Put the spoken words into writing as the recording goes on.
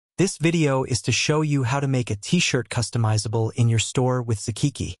This video is to show you how to make a t-shirt customizable in your store with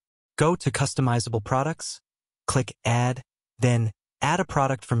Zakeke. Go to Customizable Products, click Add, then add a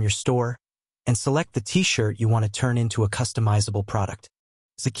product from your store, and select the t-shirt you want to turn into a customizable product.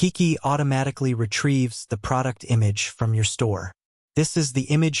 Zakeke automatically retrieves the product image from your store. This is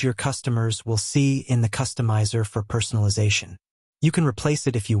the image your customers will see in the customizer for personalization. You can replace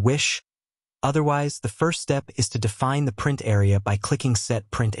it if you wish. Otherwise, the first step is to define the print area by clicking Set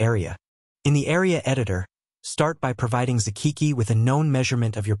Print Area. In the Area Editor, start by providing Zakeke with a known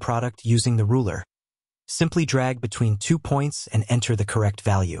measurement of your product using the ruler. Simply drag between 2 points and enter the correct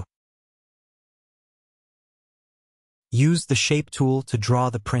value. Use the Shape tool to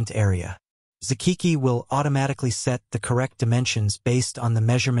draw the print area. Zakeke will automatically set the correct dimensions based on the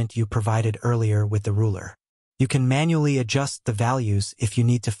measurement you provided earlier with the ruler. You can manually adjust the values if you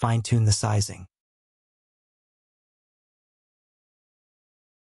need to fine-tune the sizing.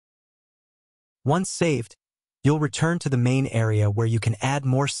 Once saved, you'll return to the main area where you can add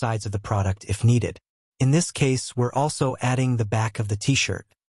more sides of the product if needed. In this case, we're also adding the back of the t-shirt.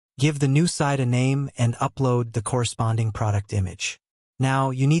 Give the new side a name and upload the corresponding product image.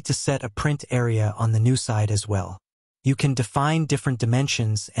 Now, you need to set a print area on the new side as well. You can define different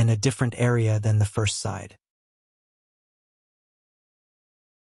dimensions and a different area than the first side.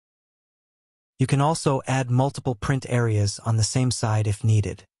 You can also add multiple print areas on the same side if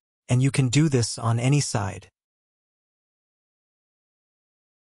needed, and you can do this on any side.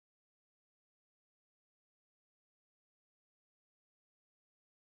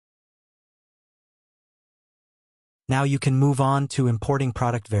 Now you can move on to importing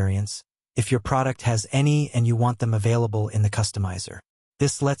product variants, if your product has any and you want them available in the customizer.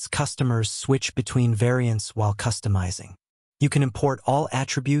 This lets customers switch between variants while customizing. You can import all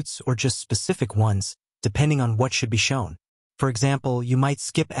attributes or just specific ones, depending on what should be shown. For example, you might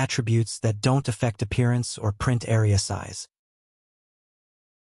skip attributes that don't affect appearance or print area size.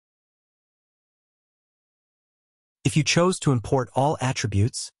 If you chose to import all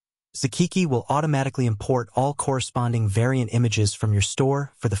attributes, Zakeke will automatically import all corresponding variant images from your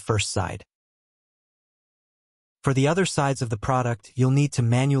store for the first side. For the other sides of the product, you'll need to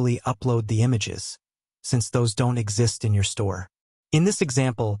manually upload the images, since those don't exist in your store. In this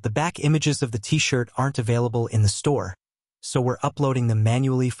example, the back images of the t-shirt aren't available in the store, so we're uploading them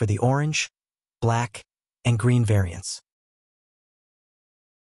manually for the orange, black, and green variants.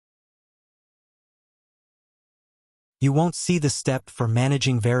 You won't see the step for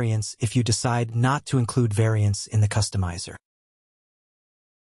managing variants if you decide not to include variants in the customizer.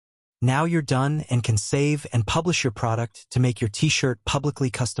 Now you're done and can save and publish your product to make your t-shirt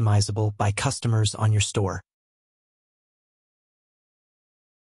publicly customizable by customers on your store.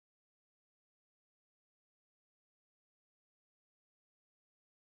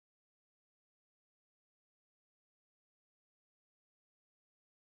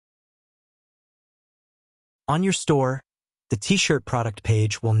 On your store, the t-shirt product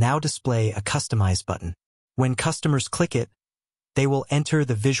page will now display a Customize button. When customers click it, they will enter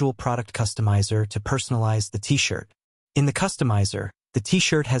the visual product customizer to personalize the t-shirt. In the customizer, the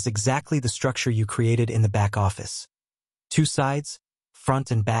t-shirt has exactly the structure you created in the back office. 2 sides,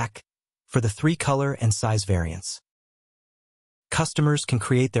 front and back, for the 3 color and size variants. Customers can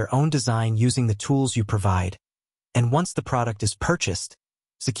create their own design using the tools you provide, and once the product is purchased,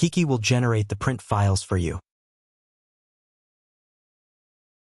 Zakeke will generate the print files for you.